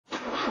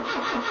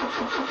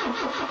Good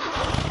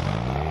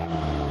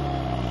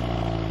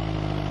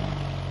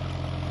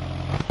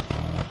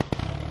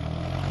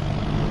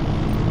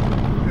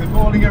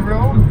morning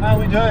everyone, how are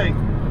we doing?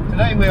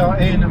 Today we are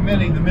in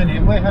Millie the Mini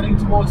and we're heading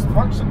towards the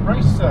Thruxton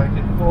race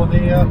circuit for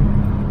the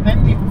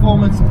Hendy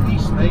Performance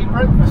Eastleigh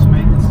breakfast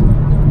meets.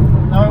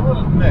 Now I will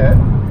admit,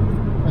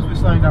 as we're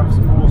slowing down for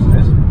some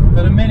horses,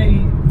 that a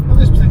Mini of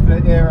this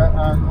particular era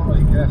and what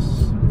I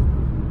guess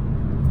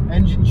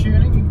engine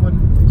tuning, it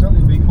wouldn't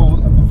exactly be called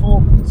a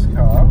performance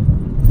car.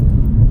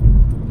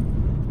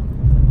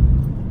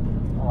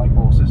 I like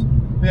horses.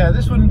 But yeah,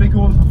 this wouldn't be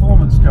called a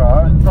performance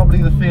car, and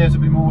probably the Fiat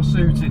would be more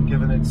suited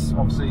given its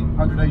obviously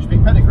 100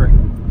 HP pedigree.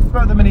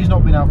 But the Mini's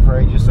not been out for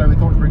ages, so we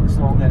thought we'd bring this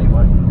along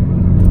anyway.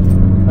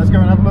 Let's go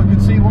and have a look and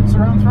see what's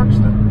around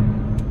Thruxton.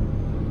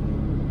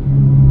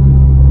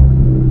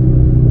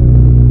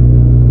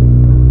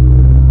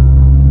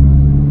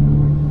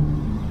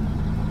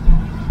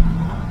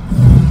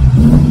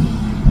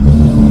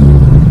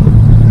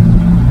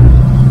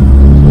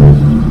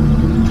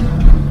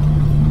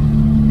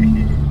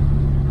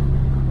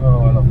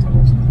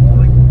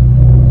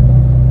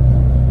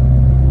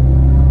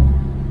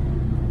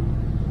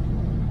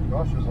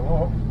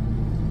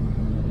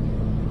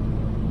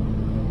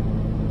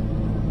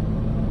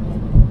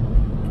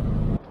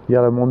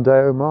 Yellow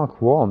Mondeo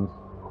Mark 1.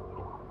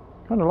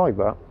 Kind of like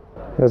that.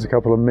 There's a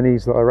couple of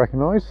Minis that I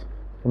recognise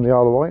from the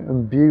Isle of Wight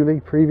and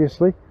Bewley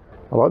previously.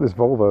 I like this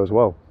Volvo as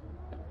well.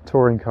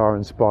 Touring car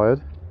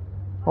inspired.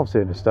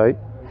 Obviously an estate.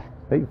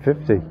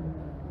 850.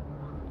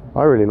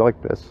 I really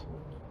like this.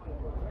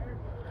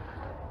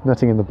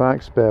 Netting in the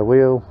back, spare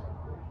wheel.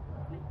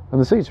 And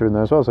the seats are in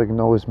there as well, so I can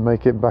always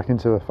make it back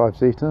into a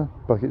 5-seater,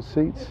 bucket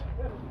seats.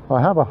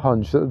 I have a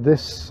hunch that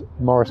this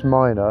Morris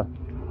Minor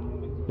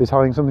is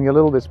hiding something a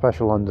little bit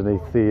special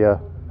underneath the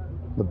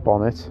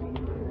bonnet,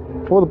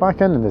 or the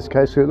back end in this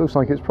case, so it looks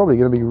like it's probably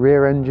going to be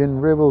rear engine,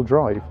 rear wheel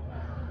drive.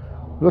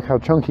 Look how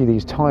chunky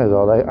these tyres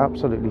are, they're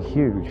absolutely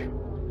huge.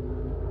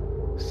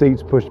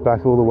 Seats pushed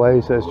back all the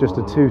way, so it's just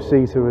a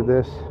 2-seater with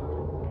this.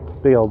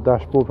 Big old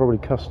dashboard, probably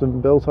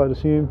custom built I'd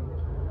assume.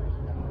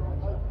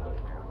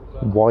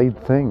 Wide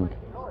thing.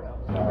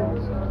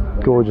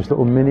 Gorgeous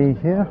little Mini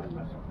here.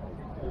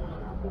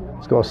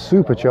 It's got a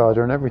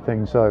supercharger and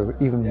everything, so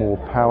even more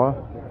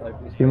power.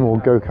 Even more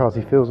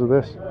go-karty feels with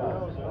this.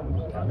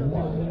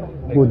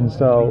 Wooden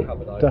style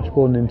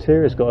dashboard and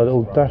interior. It's got a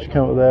little dash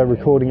counter there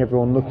recording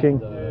everyone looking.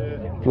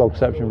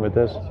 Vlogception with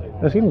this.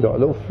 It's even got a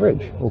little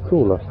fridge or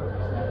cooler.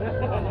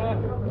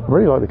 I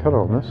really like the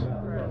colour on this.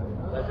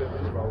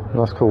 And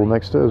that's cool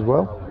next to it as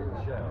well.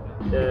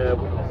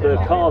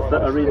 The cars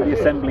that are in the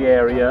assembly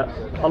area,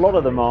 a lot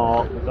of them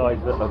are the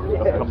guys that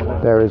have come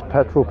along. There is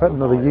Petrol Pet,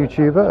 another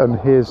YouTuber, and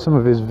here's some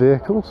of his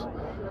vehicles.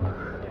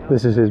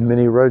 This is his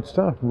Mini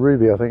Roadster,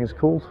 Ruby I think it's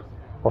called,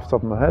 off the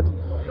top of my head.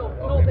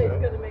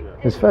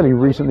 It's fairly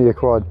recently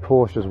acquired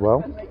Porsche as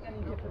well.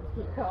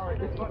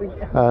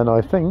 And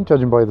I think,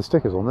 judging by the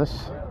stickers on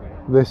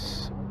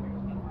this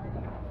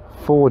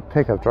Ford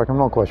pickup truck, I'm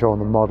not quite sure on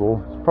the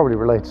model, it's probably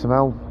related to some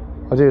L.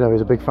 I do know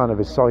he's a big fan of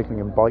his cycling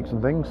and bikes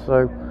and things,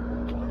 so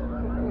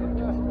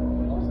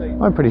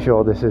I'm pretty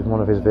sure this is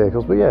one of his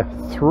vehicles. But yeah,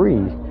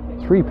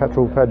 three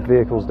Petrol Ped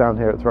vehicles down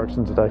here at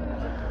Thruxton today.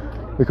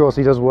 Of course,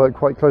 he does work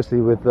quite closely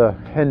with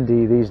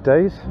Hendy these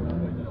days,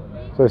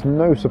 so it's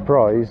no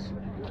surprise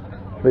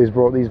that he's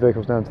brought these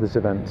vehicles down to this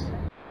event.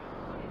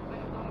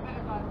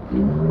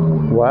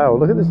 Wow,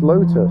 look at this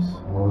Lotus.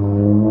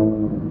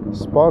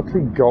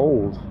 Sparkly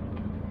gold.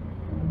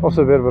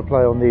 Also a bit of a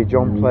play on the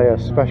John Player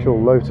special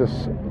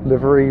Lotus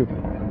livery.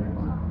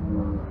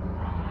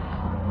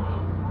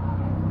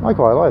 I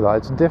quite like that,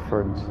 it's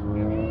different.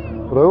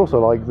 But I also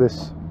like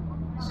this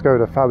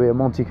Skoda Fabia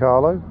Monte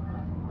Carlo,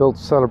 built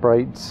to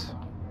celebrate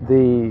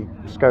the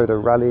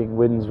Skoda rallying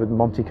wins with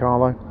Monte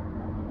Carlo.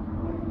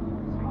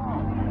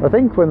 I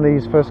think when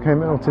these first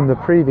came out in the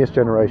previous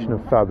generation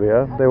of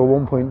Fabia, they were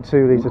 1.2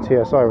 litre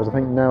TSI, whereas I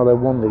think now they're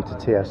 1 litre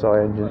TSI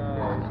engine.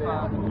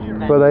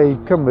 But they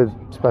come with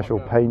special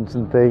paints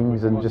and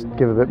things and just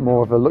give a bit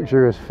more of a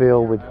luxurious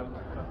feel with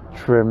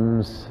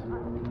trims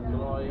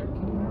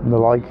and the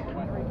like.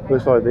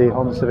 Looks like the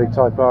Honda Civic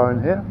Type R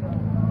in here,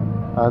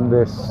 and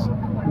this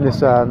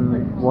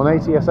Nissan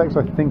 180 SX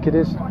I think it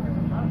is,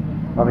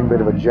 having a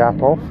bit of a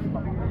jap off.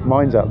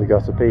 Mine's out the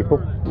gutter, people.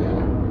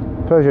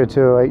 Peugeot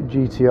 208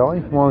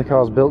 GTI, one of the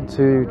cars built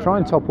to try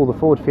and topple the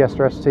Ford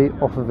Fiesta ST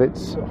off of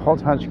its Hot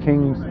Hatch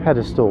King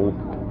pedestal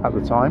at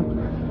the time.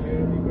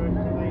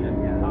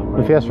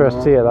 The Fiesta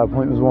ST at that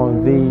point was one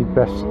of the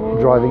best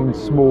driving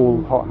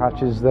small hot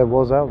hatches there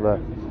was out there.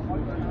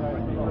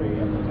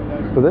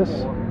 But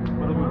this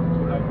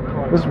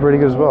is pretty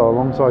good as well,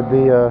 alongside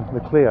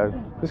the Clio.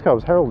 This car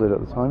was heralded at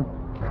the time.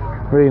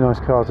 Really nice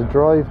car to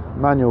drive,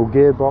 manual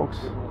gearbox,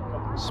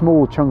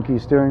 small chunky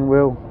steering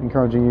wheel,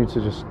 encouraging you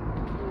to just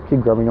keep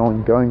grabbing on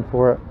and going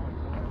for it.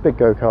 Big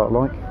go-kart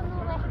like.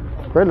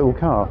 Great little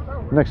car.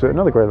 Next to it,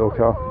 another great little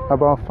car,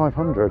 Abarth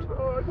 500.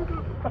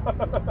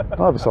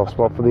 I have a soft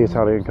spot for the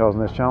Italian cars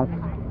on this channel.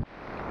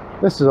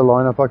 This is a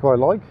lineup I quite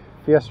like.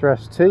 Fiesta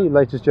ST,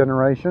 latest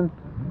generation.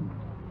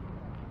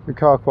 the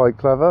car quite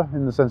clever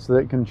in the sense that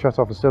it can shut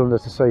off a cylinder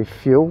to save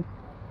fuel.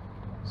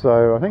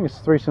 So I think it's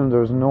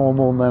 3-cylinder as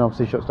normal, and then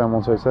obviously shuts down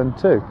once it's then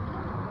 2.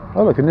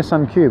 Oh look, a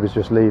Nissan Cube is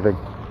just leaving.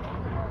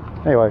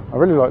 Anyway, I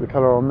really like the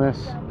colour on this.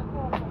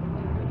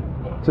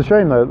 It's a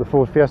shame though that the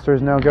Ford Fiesta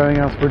is now going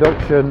out of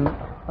production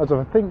as of,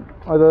 I think,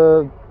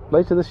 either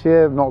later this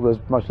year, not that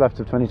there's much left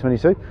of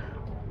 2022,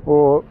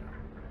 or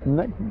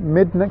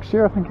mid next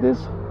year I think it is.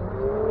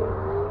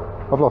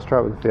 I've lost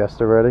track with the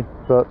Fiesta really,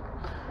 but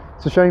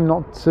it's a shame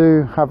not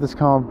to have this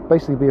car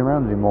basically be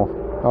around anymore.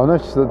 I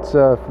noticed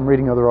that from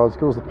reading other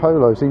articles, the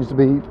Polo seems to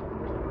be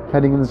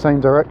heading in the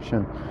same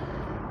direction,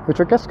 which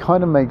I guess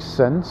kind of makes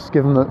sense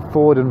given that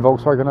Ford and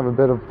Volkswagen have a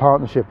bit of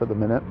partnership at the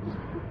minute.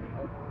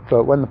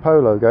 But when the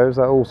Polo goes,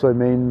 that also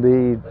means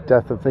the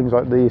death of things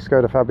like the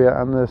Skoda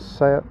Fabia and the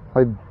Seat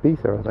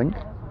Ibiza, I think.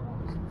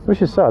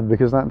 Which is sad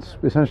because that's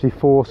essentially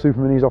 4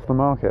 Super Minis off the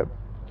market.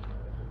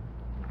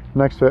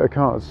 Next to it, a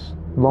car that's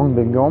long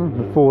been gone,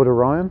 the Ford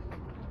Orion.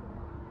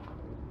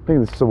 I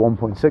think this is a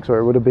 1.6, or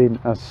it would have been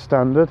as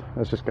standard.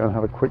 Let's just go and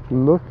have a quick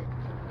look.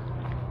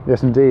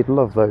 Yes indeed,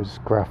 love those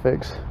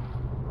graphics.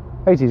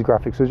 80s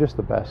graphics are just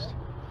the best.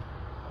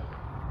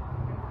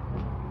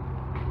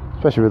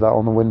 Especially with that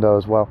on the window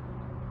as well.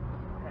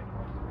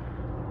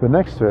 But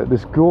next to it,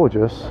 this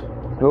gorgeous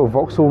little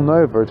Vauxhall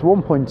Nova. It's a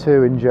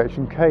 1.2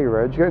 injection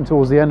K-Reg, getting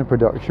towards the end of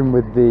production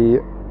with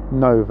the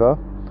Nova.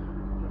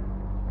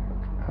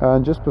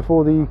 And just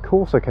before the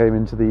Corsa came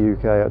into the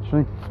UK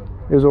actually.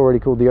 It was already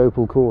called the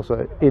Opel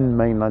Corsa in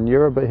mainland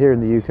Europe, but here in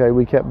the UK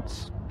we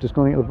kept just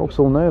calling it the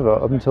Vauxhall Nova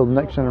up until the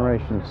next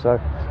generation. So,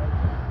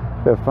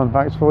 bit of fun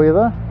facts for you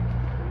there.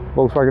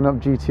 Volkswagen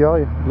Up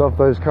GTI, love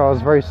those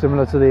cars, very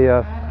similar to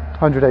the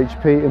 100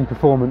 HP in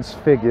performance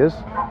figures.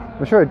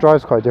 I'm sure it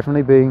drives quite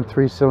differently, being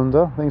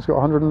 3-cylinder. I think it's got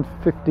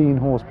 115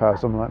 horsepower,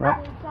 something like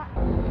that.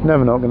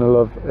 Never not going to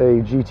love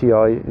a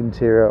GTI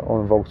interior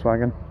on a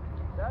Volkswagen.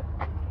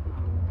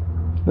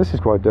 This is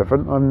quite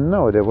different, I have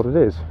no idea what it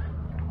is.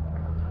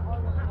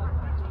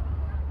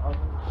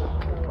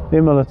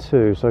 Imola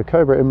 2, so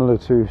Cobra Imola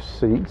 2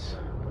 seats.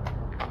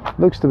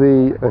 Looks to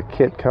be a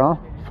kit car,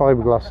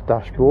 fiberglass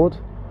dashboard.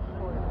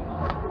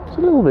 It's a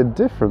little bit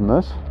different,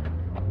 this.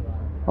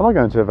 I like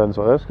going to events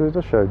like this because it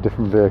does show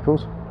different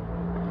vehicles.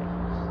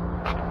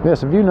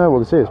 Yes, if you know what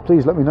this is,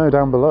 please let me know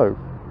down below.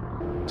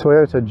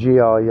 Toyota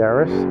GR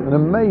Yaris, an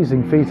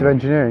amazing feat of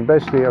engineering,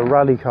 basically a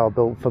rally car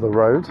built for the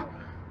road.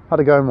 Had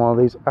to go in one of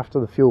these after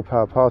the fuel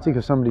power party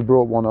because somebody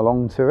brought one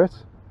along to it.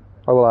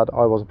 I will add,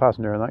 I was a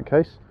passenger in that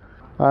case.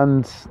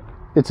 And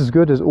it's as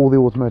good as all the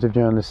automotive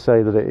journalists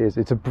say that it is.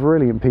 It's a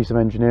brilliant piece of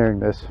engineering,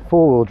 this.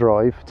 4-wheel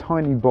drive,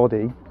 tiny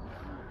body,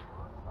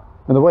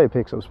 and the way it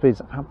picks up speed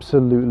is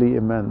absolutely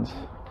immense.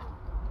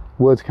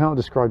 Words can't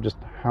describe just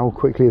how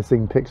quickly this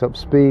thing picks up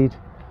speed.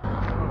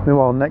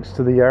 Meanwhile, next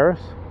to the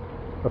Yaris,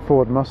 a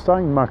Ford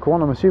Mustang Mach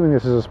 1. I'm assuming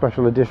this is a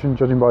special edition,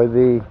 judging by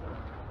the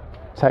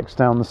text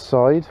down the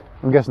side.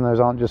 I'm guessing those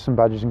aren't just some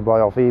badges you can buy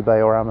off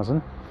eBay or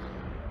Amazon.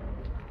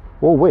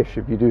 Or Wish,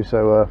 if you do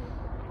so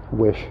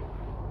wish.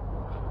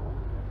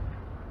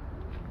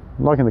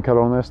 I'm liking the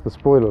colour on this, the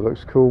spoiler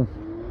looks cool.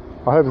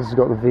 I hope this has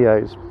got the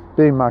V8s.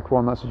 Being Mach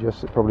 1, that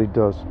suggests it probably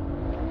does.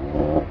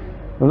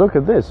 And look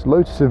at this,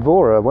 Lotus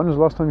Evora. When was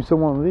the last time you saw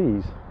one of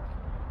these?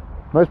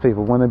 Most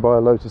people, when they buy a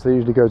Lotus, they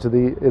usually go to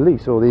the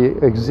Elise or the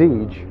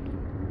Exige.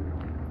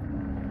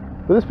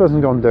 But this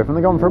person's gone different.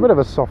 They've gone for a bit of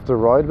a softer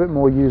ride, a bit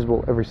more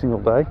usable every single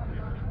day.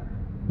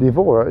 The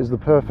Evora is the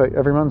perfect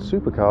everyman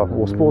supercar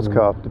or sports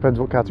car, depends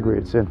what category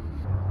it's in.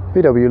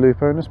 VW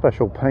Lupo in a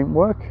special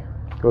paintwork.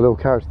 Got a little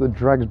character that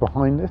drags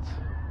behind it.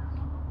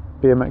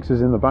 BMX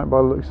is in the back by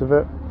the looks of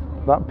it.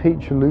 That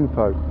peach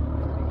Lupo.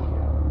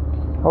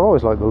 I've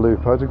always liked the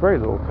Lupo, it's a great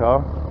little car.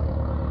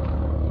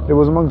 It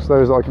was amongst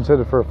those that I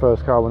considered for a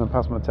first car when I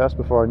passed my test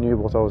before I knew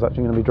what I was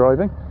actually going to be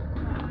driving.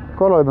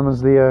 Quite like them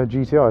as the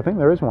GTI. I think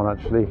there is one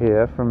actually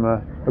here from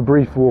a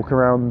brief walk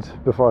around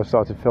before I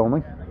started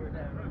filming.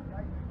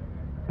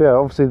 But yeah,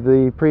 obviously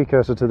the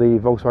precursor to the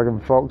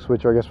Volkswagen Fox,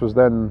 which I guess was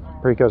then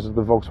precursor to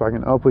the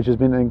Volkswagen Up, which has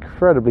been an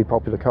incredibly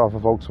popular car for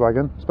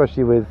Volkswagen,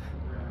 especially with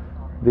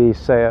the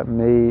Seat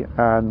Me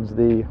and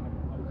the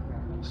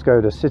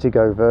Skoda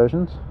Citigo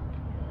versions.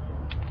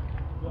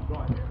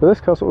 But this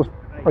car sort of,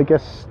 I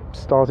guess,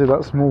 started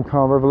that small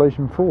car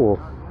revelation for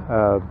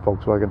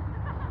Volkswagen.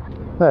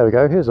 There we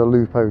go, here's a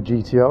Lupo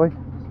GTI.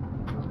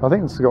 I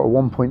think it's got a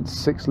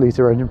 1.6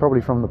 litre engine,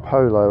 probably from the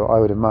Polo, I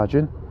would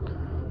imagine.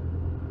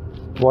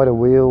 Wider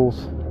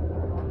wheels,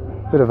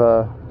 bit of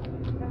a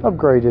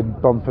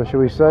upgraded bumper,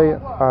 shall we say,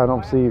 and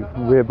obviously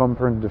rear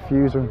bumper and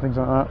diffuser and things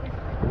like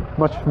that.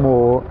 Much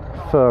more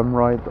firm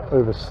ride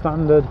over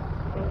standard.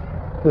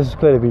 This has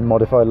clearly been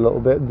modified a little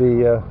bit.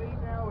 The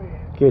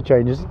gear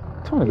change is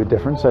a tiny bit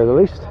different, to say the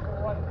least.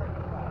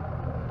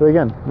 But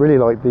again, really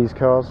like these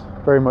cars.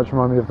 Very much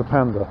remind me of the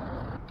Panda.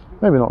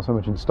 Maybe not so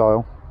much in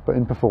style, but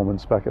in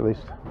performance spec at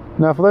least.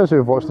 Now, for those who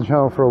have watched the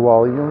channel for a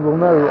while, you will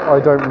know I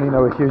don't really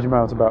know a huge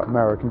amount about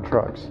American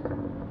trucks.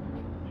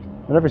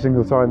 And every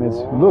single time it's,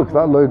 look,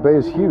 that load bay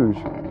is huge.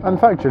 And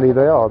factually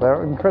they are.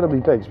 They're incredibly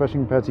big, especially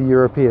compared to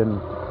European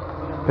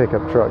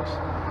pickup trucks.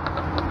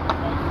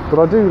 But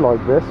I do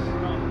like this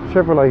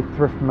Chevrolet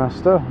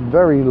Thriftmaster,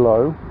 very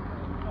low,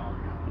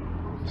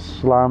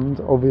 slammed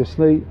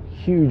obviously,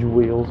 huge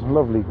wheels,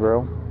 lovely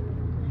grille.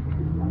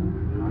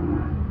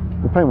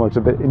 The paintwork's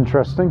a bit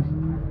interesting,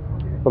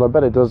 but I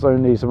bet it does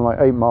only something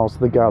like 8 miles to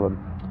the gallon.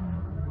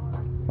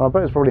 I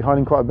bet it's probably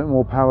hiding quite a bit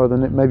more power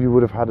than it maybe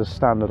would have had as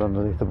standard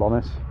underneath the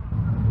bonnet.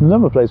 The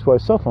number plate's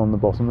quite subtle on the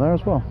bottom there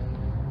as well.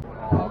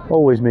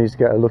 Always means to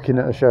get a look in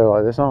at a show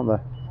like this, aren't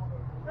there?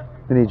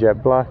 Mini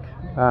jet black,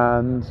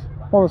 and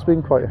one that's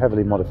been quite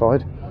heavily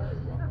modified.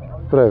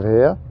 But over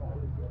here,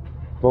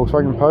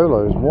 Volkswagen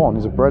Polos. One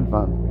is a bread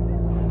van.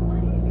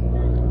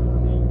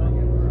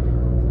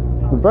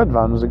 The bread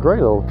van was a great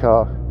little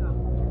car.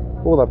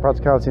 All that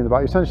practicality in the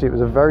back. Essentially it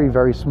was a very,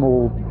 very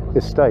small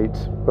estate,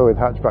 but with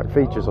hatchback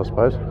features, I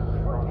suppose.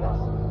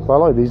 But I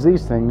like these.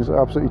 These things are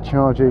absolutely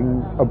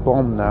charging a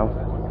bomb now.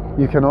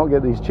 You cannot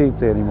get these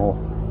cheaply anymore.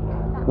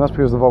 And that's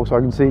because the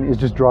Volkswagen scene is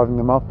just driving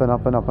them up and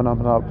up and up and up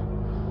and up.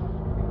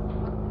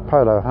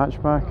 Polo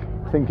hatchback.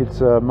 I think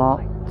it's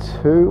Mark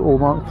II or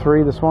Mark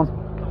III, this one.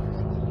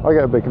 I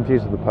get a bit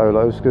confused with the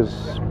Polos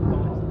because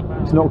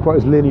it's not quite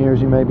as linear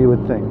as you maybe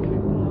would think.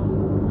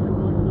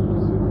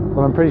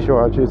 But I'm pretty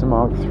sure actually it's a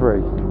Mark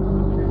III.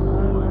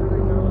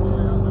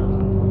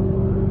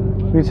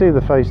 You can see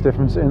the face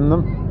difference in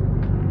them.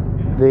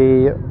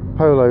 The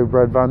Polo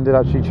bread van did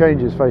actually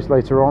change its face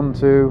later on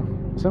to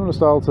a similar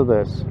style to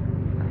this,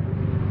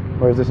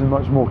 whereas this is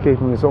much more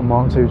keeping with sort of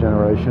Mark II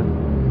generation.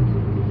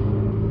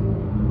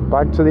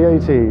 Back to the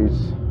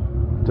 80s.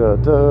 Da,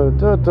 da,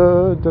 da,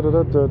 da, da,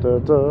 da, da, da,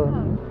 da.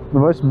 The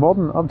most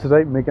modern,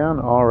 up-to-date Megane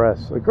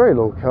RS, a great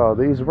little car.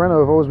 These Renault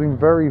have always been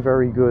very,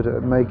 very good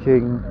at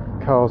making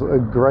cars that are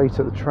great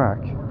at the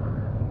track.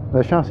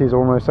 Their chassis are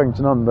almost second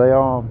to none. They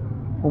are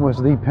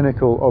almost the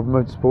pinnacle of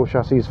motorsport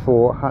chassis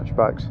for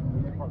hatchbacks.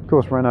 Of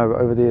course, Renault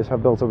over the years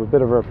have built up a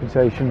bit of a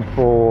reputation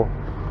for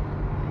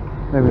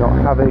maybe not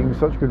having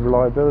such good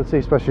reliability,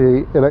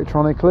 especially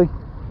electronically.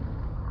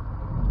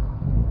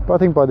 But I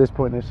think by this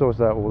point they've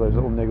sorted out all those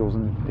little niggles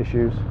and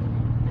issues.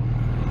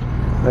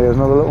 There's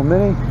another little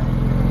Mini.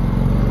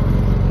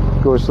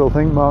 Gorgeous little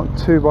thing, Mark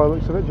II by the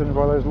looks of it, judging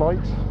by those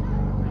lights.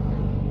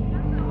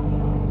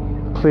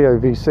 Clio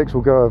V6,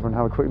 we'll go over and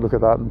have a quick look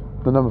at that.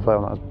 The number plate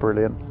on that is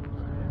brilliant.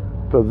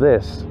 But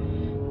this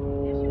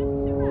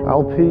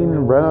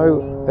Alpine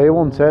Renault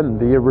A110,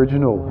 the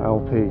original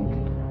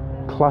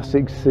Alpine.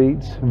 Classic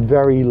seats,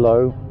 very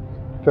low,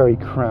 very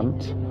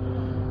cramped.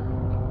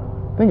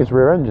 I think it's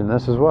rear engine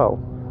this as well.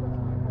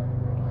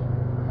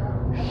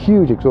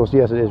 Huge exhaust,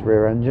 yes it is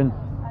rear engine.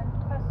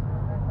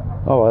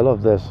 Oh, I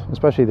love this,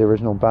 especially the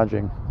original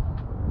badging.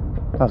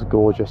 That's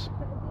gorgeous.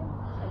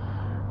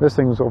 This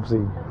thing's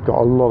obviously got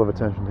a lot of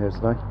attention here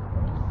today.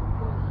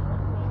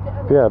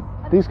 But yeah,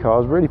 these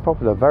cars really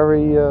popular,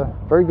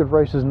 very good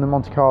racers in the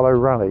Monte Carlo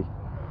Rally.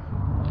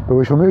 But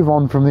we shall move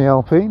on from the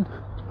Alpine,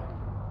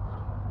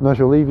 and I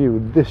shall leave you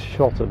with this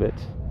shot of it.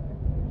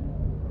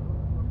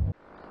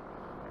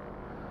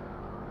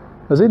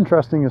 As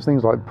interesting as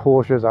things like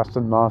Porsches,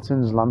 Aston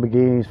Martins,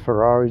 Lamborghinis,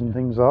 Ferraris and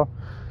things are,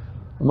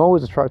 I'm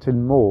always attracted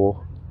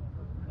more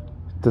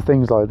to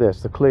things like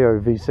this, the Clio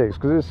V6,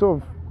 because it's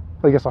sort of,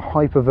 I guess, a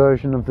hyper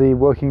version of the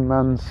working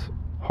man's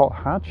hot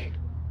hatch.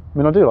 I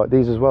mean, I do like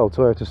these as well,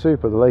 Toyota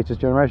Supra, the latest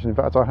generation. In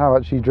fact, I have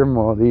actually driven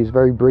one of these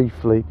very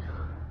briefly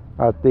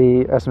at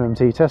the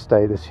SMMT test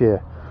day this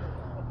year.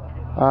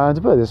 And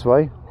to put it this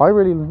way, I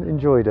really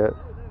enjoyed it.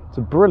 It's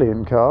a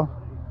brilliant car.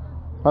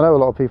 I know a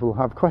lot of people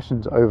have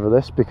questions over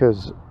this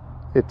because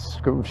it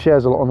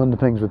shares a lot of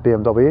underpinnings with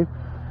BMW,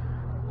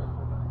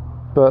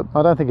 but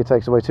I don't think it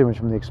takes away too much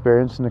from the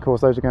experience. And of course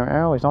those are going,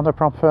 oh, it's not a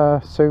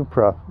proper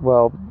Supra.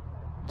 Well,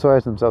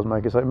 Toyota themselves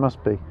make it, so it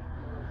must be.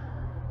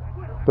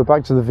 But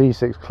back to the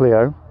V6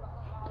 Clio,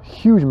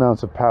 huge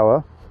amounts of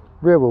power,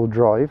 rear wheel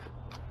drive,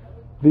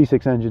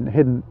 V6 engine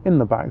hidden in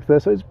the back there,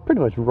 so it's pretty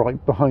much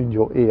right behind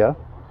your ear.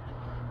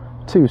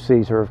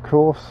 Two-seater of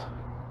course.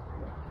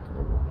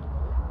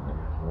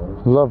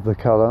 Love the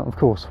colour, of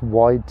course,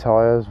 wide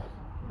tyres,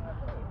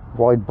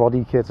 wide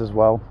body kit as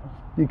well.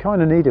 You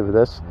kind of need it with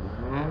this.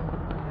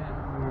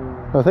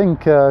 I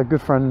think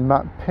good friend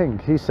Matt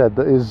Pink, he said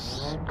that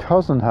his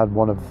cousin had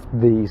one of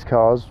these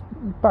cars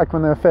back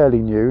when they were fairly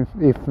new,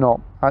 if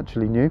not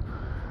actually new.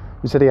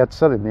 He said he had to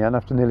sell it in the end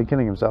after nearly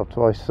killing himself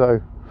twice,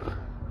 so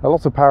a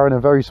lot of power in a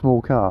very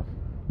small car.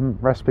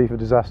 Recipe for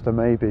disaster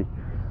maybe,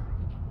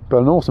 but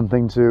an awesome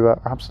thing to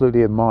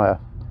absolutely admire.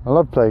 I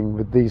love playing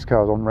with these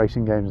cars on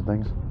racing games and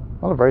things.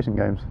 I love racing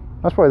games.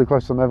 That's probably the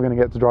closest I'm ever going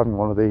to get to driving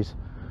one of these.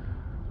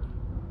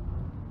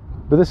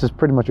 But this is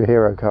pretty much a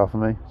hero car for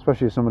me,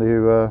 especially as somebody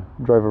who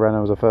drove a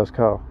Renault as a first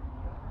car.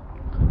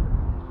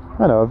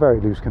 I know, a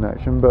very loose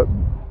connection, but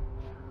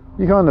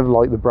you kind of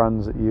like the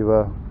brands that you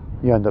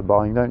end up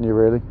buying, don't you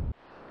really?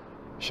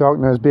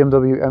 Sharknose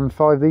BMW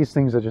M5, these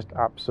things are just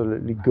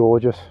absolutely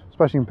gorgeous,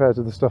 especially compared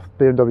to the stuff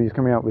BMW is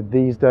coming out with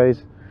these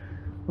days.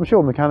 I'm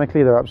sure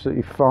mechanically they're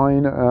absolutely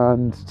fine,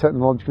 and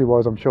technologically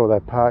wise I'm sure they're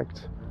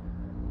packed,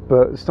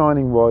 but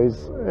styling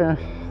wise,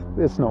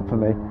 it's not for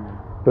me.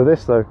 But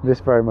this though, this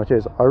very much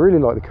is. I really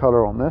like the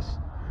colour on this.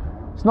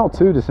 It's not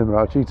too dissimilar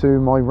actually to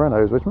my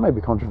Renaults, which may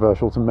be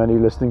controversial to many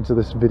listening to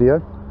this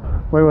video.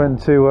 We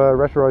went to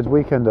Retro Rides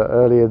Weekender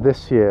earlier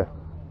this year.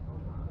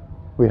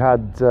 We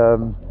had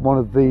one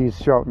of these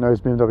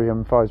shark-nosed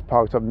BMW M5s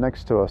parked up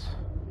next to us.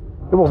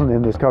 It wasn't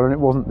in this colour and it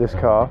wasn't this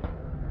car,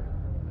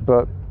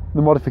 but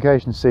the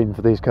modification scene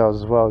for these cars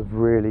as well is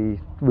really,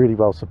 really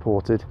well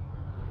supported.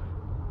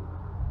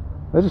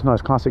 They're just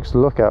nice classics to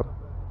look at.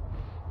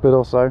 But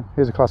also,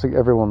 here's a classic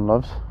everyone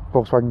loves,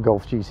 Volkswagen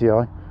Golf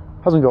GTI.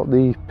 Hasn't got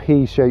the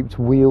P-shaped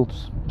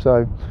wheels,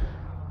 so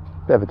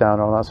a bit of a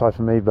downer on that side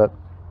for me, but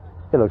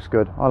it looks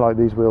good. I like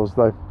these wheels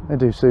though, they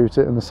do suit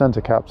it, and the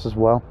centre caps as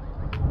well.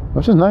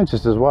 I've just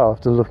noticed as well,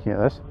 after looking at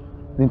this,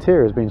 the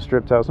interior has been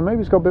stripped out, so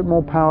maybe it's got a bit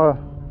more power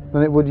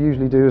than it would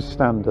usually do as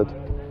standard.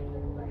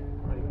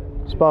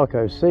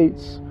 Sparco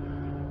seats,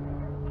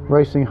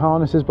 racing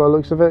harnesses by the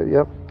looks of it,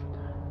 yep.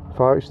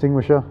 Fire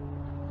extinguisher.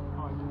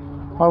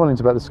 I'm willing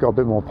to bet this has got a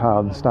bit more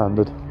power than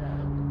standard.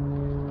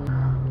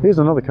 Here's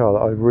another car that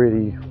I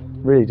really,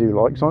 really do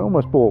like, so I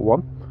almost bought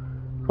one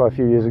quite a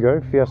few years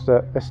ago,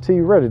 Fiesta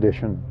ST Red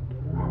Edition.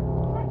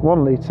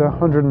 1 litre,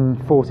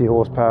 140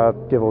 horsepower,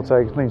 give or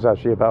take. I think it's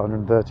actually about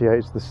 138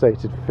 is the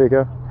stated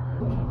figure.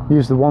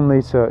 Use the 1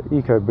 litre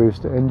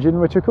EcoBoost engine,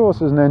 which of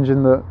course is an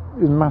engine that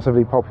is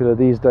massively popular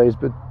these days,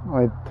 but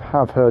I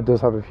have heard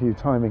does have a few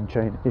timing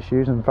chain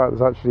issues. In fact,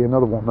 there's actually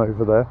another one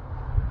over there.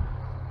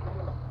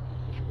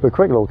 But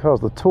quick little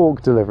cars, the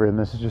torque delivery in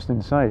this is just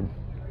insane.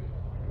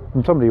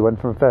 And somebody went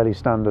from a fairly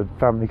standard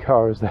family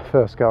car as their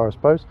first car, I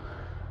suppose,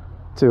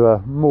 to a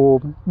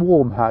more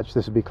warm hatch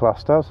this would be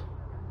classed as.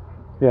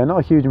 Yeah, not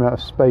a huge amount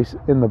of space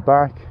in the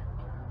back,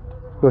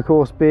 but of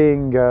course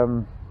being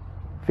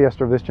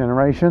Fiesta of this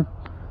generation,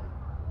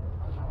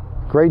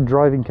 great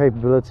driving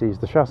capabilities.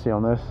 The chassis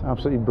on this,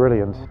 absolutely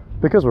brilliant.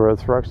 Because we're at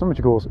Thruxton, which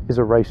of course is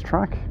a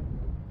racetrack,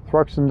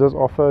 Thruxton does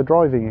offer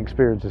driving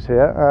experiences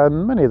here,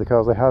 and many of the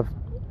cars they have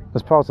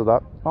as part of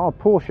that are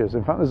Porsches.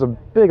 In fact, there's a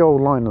big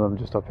old line of them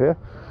just up here,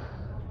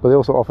 but they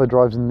also offer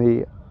drives in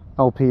the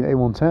Alpine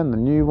A110, the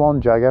new one,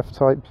 Jag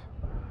F-Type,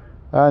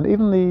 and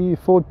even the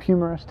Ford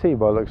Puma ST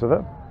by the looks of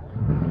it.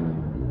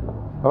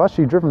 I've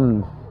actually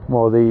driven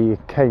one of the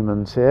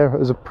Caymans here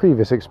as a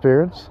previous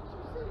experience.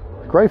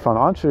 Great fun.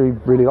 I actually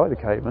really like the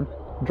Cayman.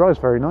 It drives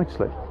very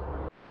nicely.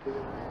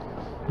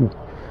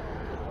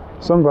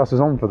 Sunglasses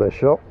on for this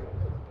shot.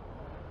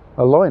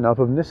 A lineup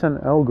of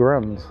Nissan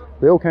Elgrands.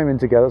 They all came in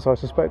together, so I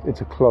suspect it's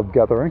a club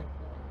gathering.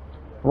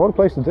 What a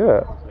place to do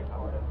it.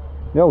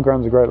 The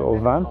Elgrand's a great little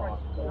van.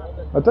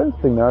 I don't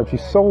think they're actually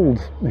sold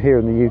here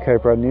in the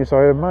UK brand new, so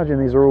I imagine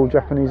these are all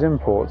Japanese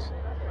imports.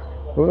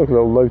 Oh, look, a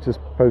little Lotus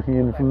poking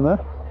in from there.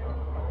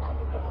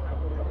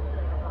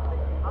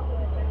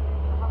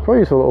 Quite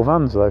useful little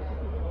vans though.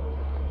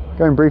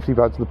 Going briefly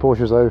back to the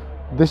Porsches though,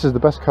 this is the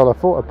best colour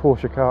for a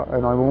Porsche car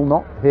and I will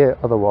not hear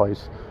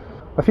otherwise.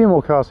 A few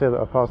more cars here that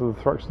are part of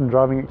the Thruxton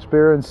driving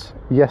experience.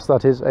 Yes,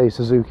 that is a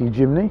Suzuki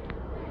Jimny,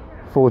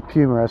 Ford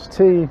Puma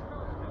ST,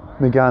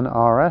 Megane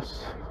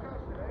RS.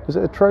 Is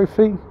it a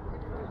trophy?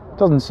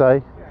 Doesn't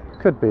say.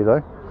 Could be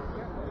though.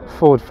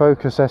 Ford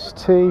Focus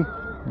ST.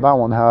 That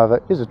one,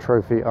 however, is a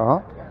trophy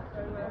art.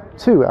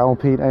 2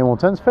 Alpine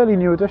A110s, fairly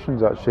new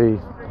additions actually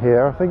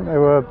here. I think they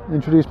were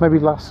introduced maybe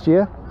last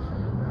year.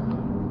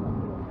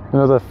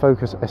 Another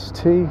Focus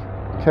ST,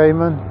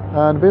 Cayman,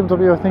 and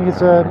BMW, I think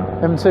it's a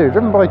M2,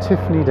 driven by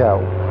Tiffany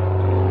Dell.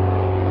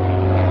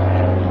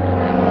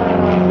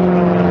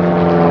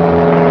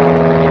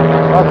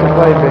 That's a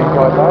plane being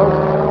quite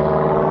loud.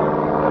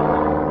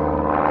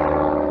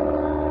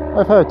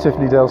 I've heard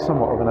Tiffany Dell's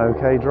somewhat of an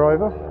okay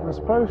driver, I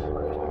suppose.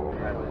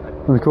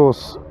 And of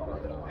course,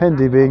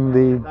 Hendy being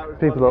the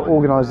people that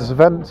organise this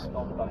event,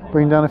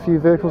 bring down a few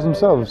vehicles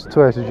themselves.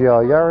 Toyota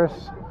GR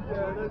Yaris,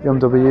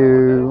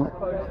 BMW,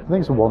 I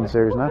think it's a 1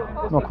 Series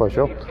now, not quite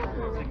sure.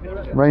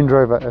 Range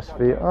Rover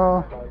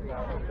SVR,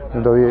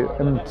 BMW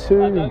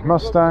M2,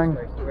 Mustang.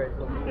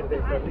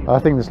 I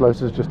think this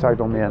Lotus is just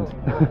tagged on the end.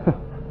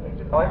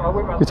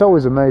 It's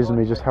always amazing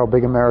me just how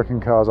big American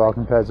cars are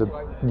compared to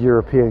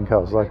European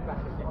cars. Like,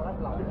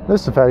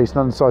 this is a fairly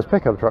standard sized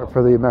pickup truck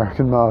for the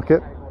American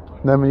market.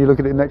 And then when you look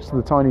at it next to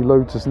the tiny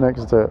Lotus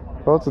next to it,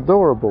 oh, it's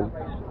adorable.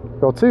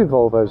 Got 2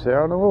 Volvos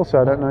here, and I will say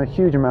I don't know a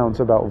huge amount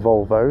about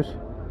Volvos.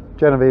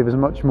 Genevieve is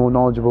much more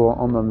knowledgeable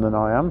on them than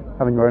I am,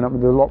 having grown up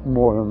with a lot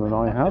more of them than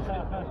I have.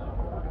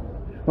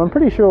 But I'm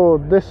pretty sure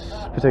this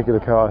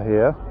particular car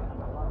here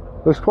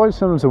looks quite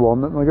similar to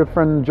one that my good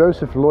friend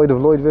Joseph Lloyd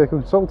of Lloyd Vehicle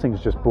Consulting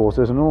has just bought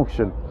as an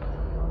auction,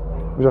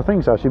 which I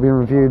think has actually been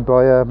reviewed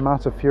by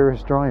Matt of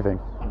Furious Driving.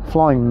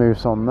 Flying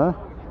Moose on there.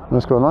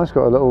 That's quite nice,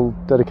 got a little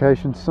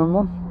dedication to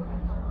someone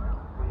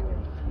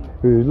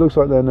who looks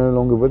like they're no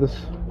longer with us,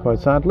 quite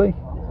sadly.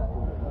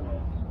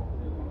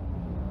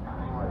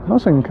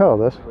 Nice looking car,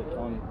 this.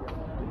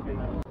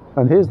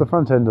 And here's the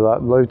front end of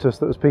that Lotus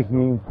that was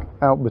peeking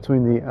out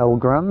between the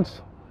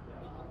Elgrands.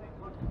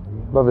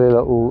 Lovely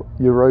little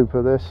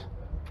Europa, this.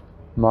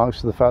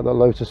 Marks the fact that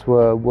Lotus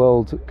were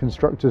World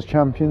Constructors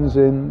Champions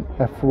in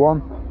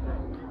F1.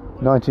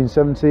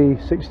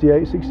 1970,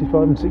 68,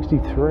 65 and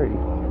 63.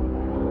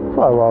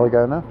 Quite a while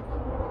ago now.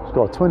 It's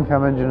got a twin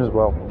cam engine as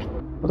well.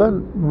 I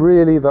don't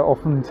really that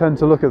often tend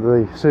to look at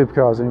the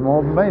supercars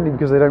anymore, mainly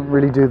because they don't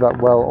really do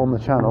that well on the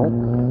channel.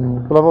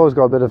 But I've always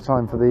got a bit of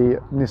time for the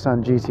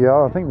Nissan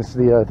GTR. I think this is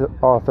the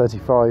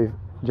R35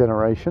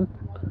 generation.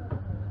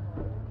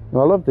 And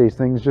I love these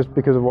things just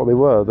because of what they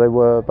were. They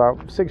were about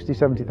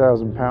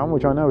 £60,000-70,000,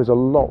 which I know is a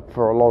lot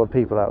for a lot of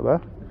people out there.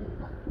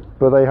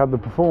 But they had the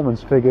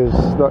performance figures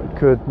that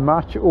could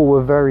match or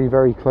were very,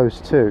 very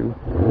close to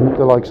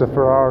the likes of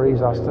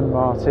Ferraris, Aston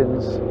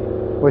Martins,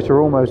 which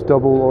are almost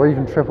double or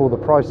even triple the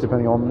price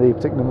depending on the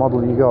particular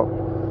model you got.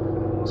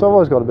 So I've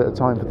always got a bit of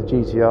time for the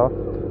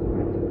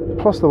GTR.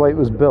 Plus the way it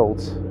was built,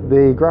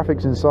 the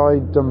graphics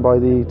inside done by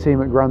the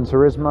team at Gran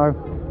Turismo,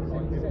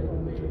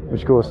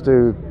 which of course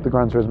do the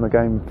Gran Turismo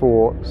game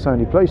for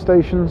Sony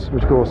PlayStations,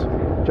 which of course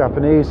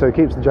Japanese, so it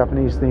keeps the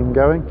Japanese theme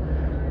going.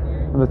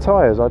 And the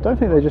tyres, I don't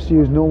think they just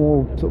use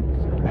normal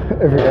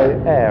everyday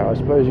air, I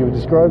suppose you would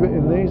describe it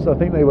in these. I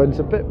think they went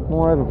a bit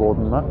more overboard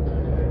than that.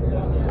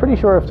 Pretty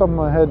sure off the top of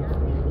my head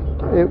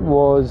it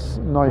was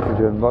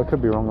nitrogen, but I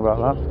could be wrong about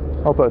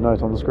that. I'll put a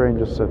note on the screen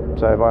just to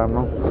say if I am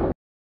wrong.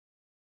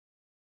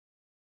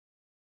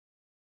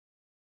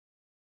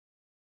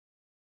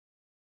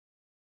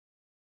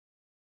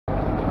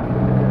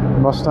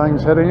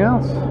 Mustang's heading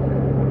out.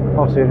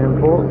 Obviously an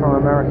import from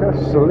America,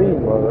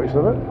 Celine by the looks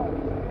of it.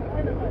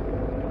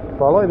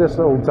 But I like this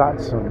little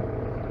Datsun.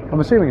 I'm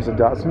assuming it's a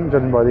Datsun,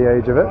 judging by the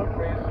age of it.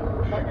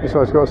 This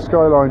one's got a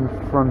Skyline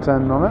front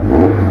end on it.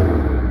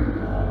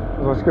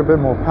 It's got a bit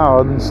more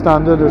power than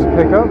standard as a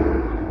pickup.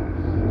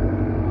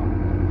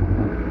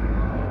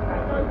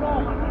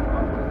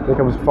 Here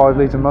comes a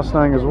 5-litre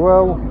Mustang as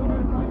well.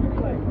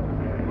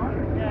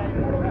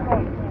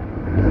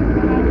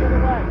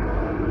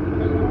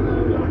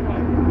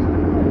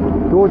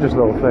 Gorgeous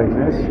little thing,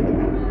 this.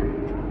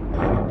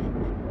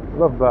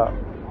 Love that.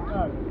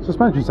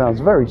 Suspension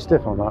sounds very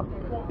stiff on that.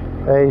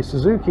 A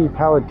Suzuki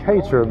powered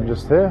Caterham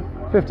just here,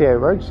 58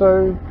 reg,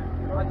 so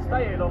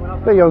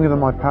a bit younger than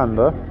my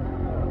Panda.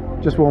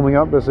 Just warming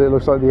up as it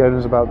looks like the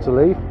owner's about to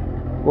leave.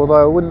 Although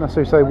I wouldn't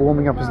necessarily say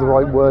warming up is the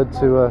right word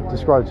to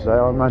describe today.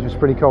 I imagine it's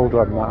pretty cold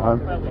driving that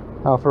home.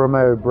 Alfa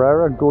Romeo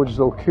Brera, gorgeous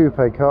little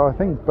coupe car, I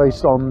think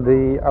based on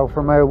the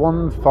Alfa Romeo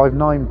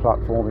 159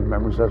 platform, if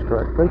memory serves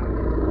correctly.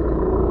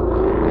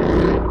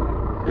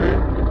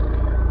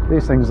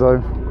 These things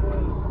though,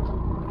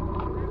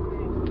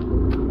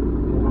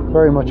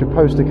 very much a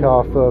poster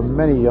car for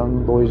many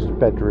young boys'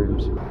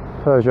 bedrooms.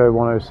 Peugeot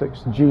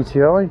 106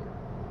 GTI.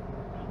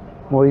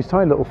 Well, these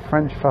tiny little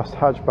French fast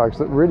hatchbacks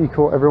that really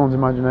caught everyone's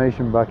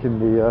imagination back in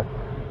the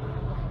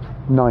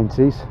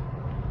 90s.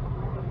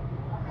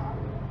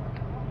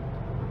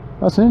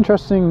 That's an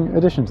interesting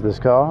addition to this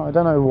car. I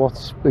don't know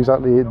what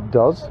exactly it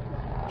does.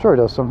 I'm sure it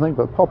does something,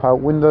 but pop out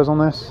windows on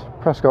this.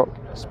 Prescott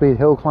speed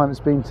hill climb it's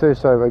been to,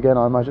 so again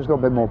I imagine it's got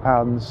a bit more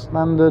power than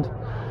standard.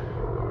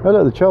 Oh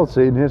look, the child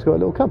seat in here has got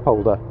a little cup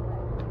holder.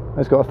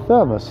 It's got a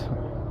thermos.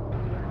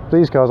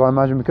 These cars, I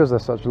imagine, because they're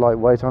such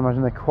lightweight, I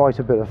imagine they're quite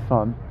a bit of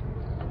fun.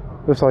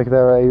 Looks like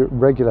they're a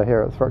regular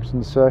here at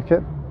Thruxton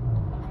circuit.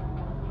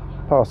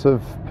 Part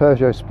of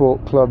Peugeot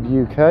Sport Club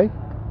UK.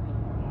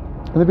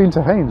 And they've been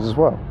to Haynes as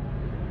well.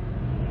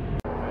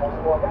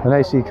 An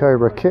AC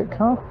Cobra kit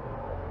car.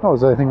 Not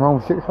there's anything wrong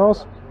with kit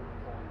cars.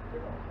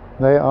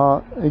 They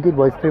are a good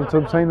way for people to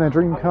obtain their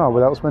dream car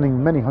without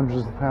spending many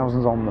hundreds of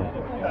thousands on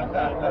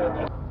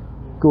them.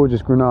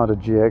 Gorgeous Granada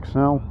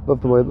GXL.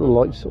 Love the way that the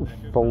lights sort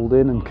of fold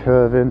in and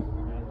curve in.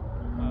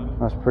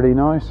 That's pretty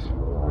nice.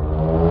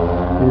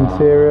 The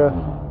interior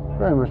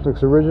very much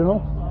looks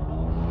original.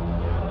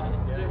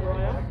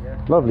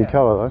 Lovely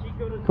colour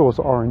though. Of course,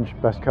 orange,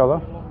 best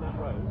colour.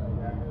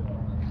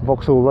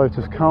 Vauxhall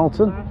Lotus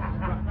Carlton.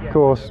 Of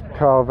course,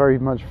 car very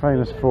much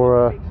famous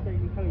for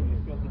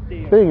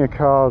being a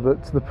car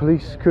that the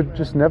police could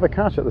just never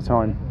catch at the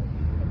time.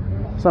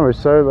 So much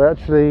so they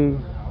actually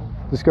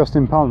discussed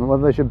in Parliament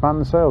whether they should ban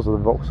the sales of the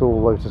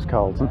Vauxhall Lotus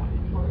Carlton.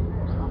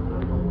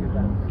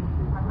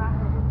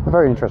 A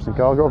very interesting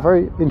car. I've got a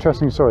very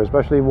interesting story,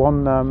 especially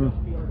one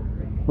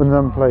with the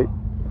number plate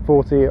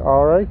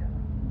 40RA.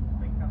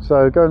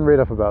 So go and read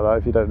up about that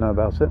if you don't know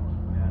about it.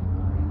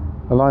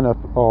 A lineup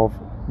of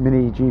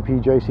mini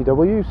GP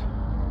JCWs.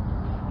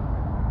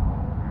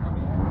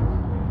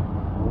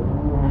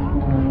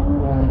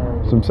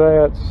 Some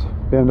Seats,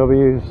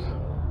 BMWs.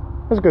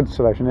 There's a good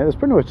selection here. There's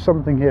pretty much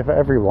something here for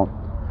everyone.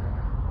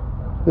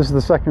 This is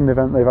the second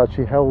event they've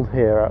actually held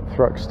here at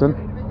Thruxton.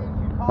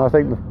 And I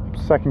think the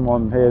second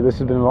one here, this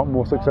has been a lot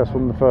more successful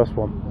than the first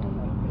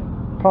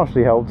one.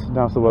 Partially helped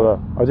down to the weather.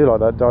 I do like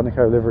that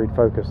Dynaco liveried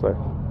Focus though.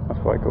 That's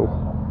quite cool.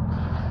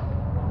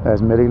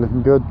 There's Millie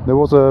looking good. There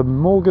was a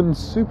Morgan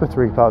Super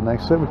 3 part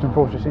next to it, which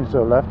unfortunately seems to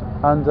have left,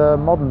 and a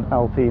modern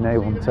Alpine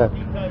A110.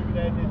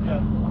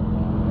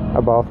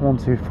 Abarth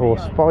 124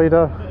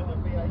 Spider,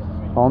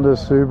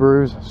 Hondas,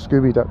 Subarus,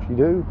 Scooby Dutchy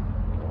Doo.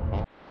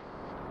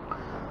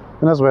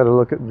 And as we had a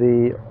look at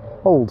the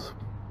old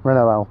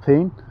Renault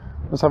Alpine,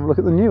 let's have a look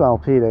at the new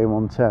Alpine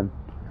A110.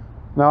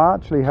 Now I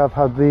actually have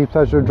had the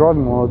pleasure of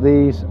driving one of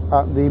these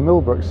at the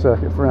Millbrook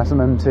circuit for an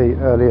SMMT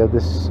earlier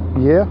this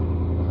year.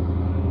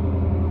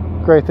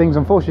 Great things.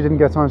 Unfortunately didn't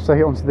get time to take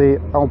it onto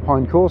the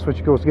Alpine course, which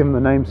of course given the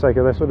namesake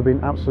of this would have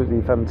been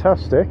absolutely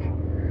fantastic.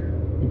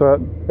 But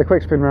a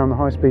quick spin around the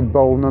high-speed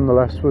bowl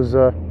nonetheless was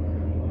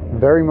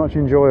very much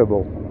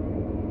enjoyable.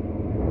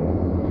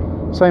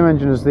 Same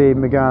engine as the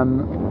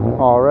Megane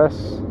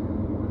RS,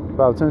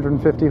 about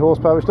 250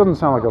 horsepower, which doesn't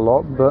sound like a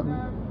lot, but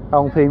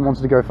Alpine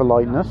wanted to go for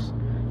lightness.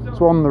 It's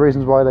one of the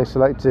reasons why they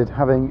selected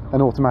having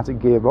an automatic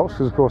gearbox,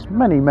 because of course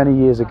many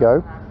years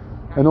ago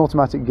an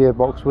automatic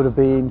gearbox would have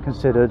been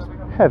considered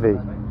heavy.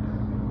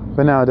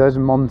 But nowadays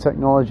with modern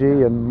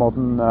technology and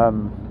modern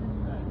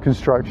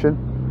construction,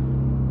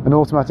 an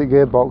automatic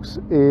gearbox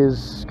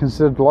is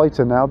considered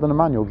lighter now than a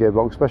manual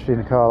gearbox, especially in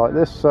a car like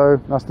this,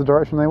 so that's the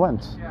direction they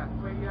went.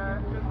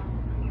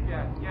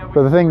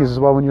 But the thing is as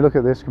well, when you look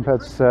at this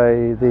compared to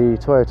say the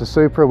Toyota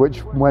Supra,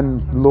 which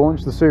when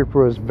launched the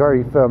Supra was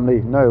very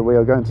firmly, no, we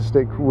are going to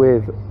stick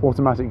with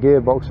automatic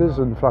gearboxes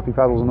and flappy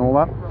pedals and all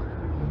that.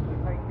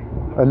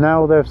 And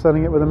now they're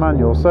selling it with a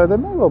manual, so there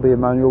may well be a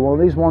manual one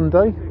of these one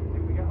day.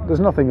 There's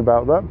nothing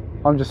about that,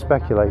 I'm just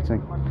speculating.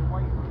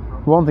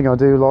 One thing I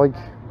do like,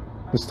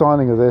 the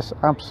styling of this,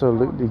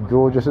 absolutely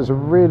gorgeous. It's a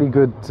really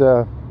good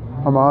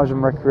homage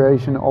and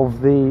recreation of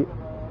the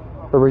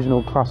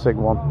original classic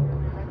one.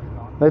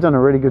 They've done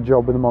a really good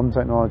job with the modern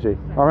technology.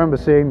 I remember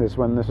seeing this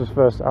when this was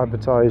first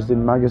advertised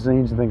in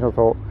magazines and I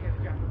thought,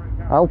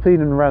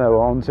 Alpine and Renault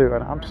are onto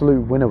an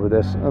absolute winner with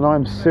this, and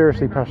I'm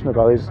seriously passionate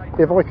about this.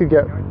 If I could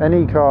get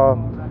any car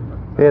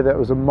here that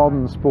was a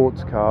modern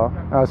sports car,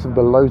 as of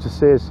the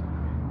Lotuses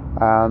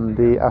and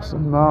the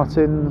Aston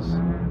Martins,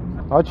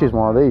 I'd choose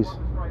one of these.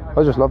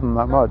 I just love them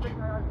that much.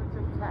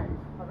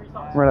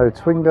 Renault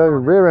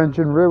Twingo, rear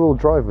engine, rear wheel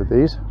drive with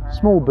these.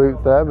 Small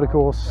boot there, but of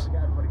course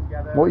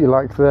what you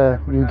lack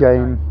there you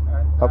gain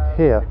up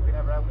here.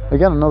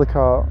 Again, another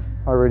car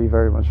I really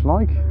very much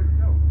like.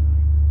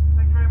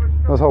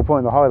 That's the whole point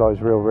of the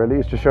highlights reel really,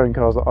 is just showing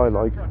cars that I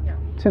like.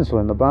 Tinsel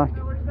in the back,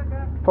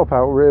 pop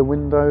out rear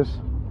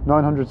windows,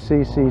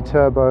 900cc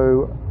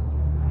turbo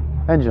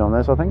engine on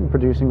this, I think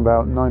producing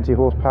about 90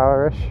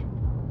 horsepower-ish.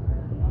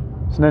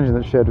 It's an engine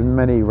that's shared with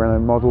many Renault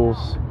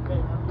models.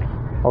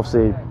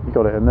 Obviously you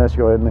got it in this, you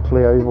got it in the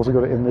Clio, you've also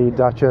got it in the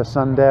Dacia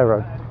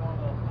Sandero.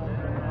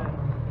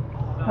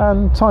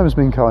 And time has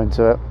been kind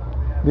to it.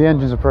 The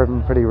engines are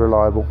proven pretty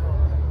reliable.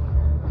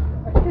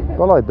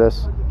 I like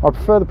this. I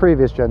prefer the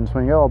previous gen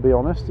Twingo, I'll be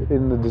honest,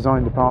 in the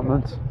design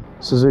department.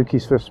 Suzuki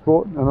Swift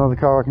Sport, another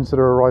car I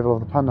consider a rival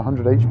of the Panda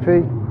 100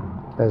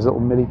 HP. There's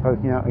little Millie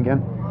poking out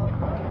again.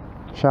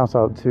 Shout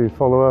out to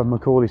follower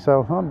Macaulay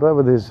Southard there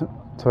with his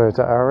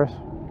Toyota Aris,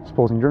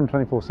 sporting Driven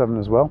 24/7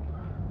 as well.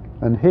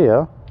 And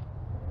here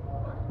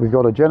we've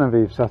got a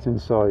Genevieve sat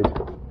inside.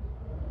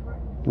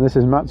 And this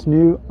is Matt's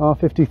new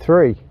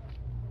R53.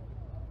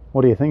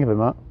 What do you think of it,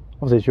 Matt?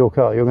 Obviously it's your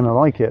car, you're going to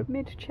like it.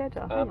 Mid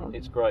cheddar.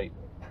 It's great.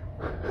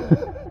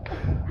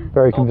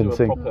 Very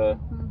convincing. I'll do a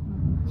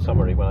proper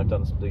summary when I've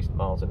done some decent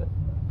miles in it.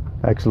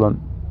 Excellent.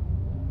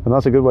 And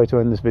that's a good way to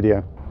end this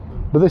video.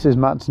 But this is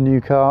Matt's new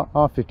car,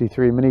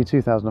 R53 Mini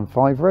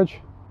 2005 reg.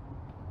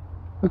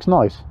 Looks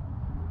nice.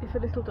 It's a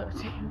little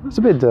dirty. It's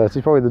a bit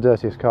dirty, probably the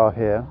dirtiest car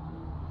here.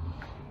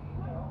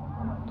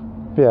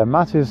 But yeah,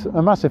 Matt is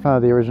a massive fan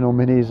of the original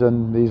Minis,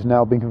 and he's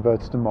now been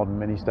converted to modern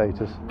Mini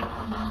status.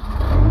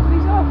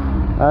 He's off.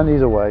 And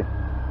he's away.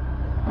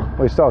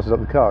 Well, he started up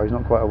the car, he's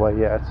not quite away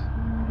yet.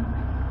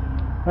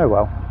 Oh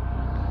well.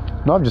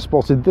 And I've just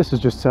spotted, this has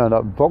just turned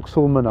up,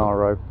 Vauxhall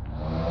Monaro.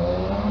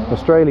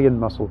 Australian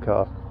muscle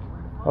car.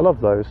 I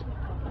love those.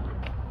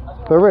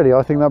 But really,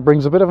 I think that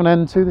brings a bit of an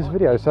end to this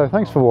video. So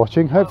thanks for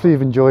watching. Hopefully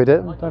you've enjoyed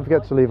it. Don't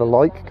forget to leave a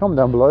like. Comment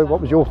down below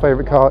what was your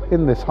favourite car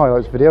in this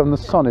highlights video. And the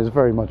sun is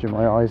very much in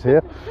my eyes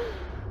here.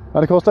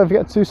 And of course, don't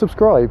forget to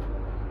subscribe.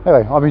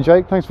 Anyway, I've been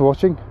Jake. Thanks for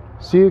watching.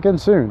 See you again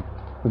soon.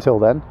 Until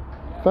then,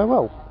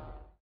 farewell.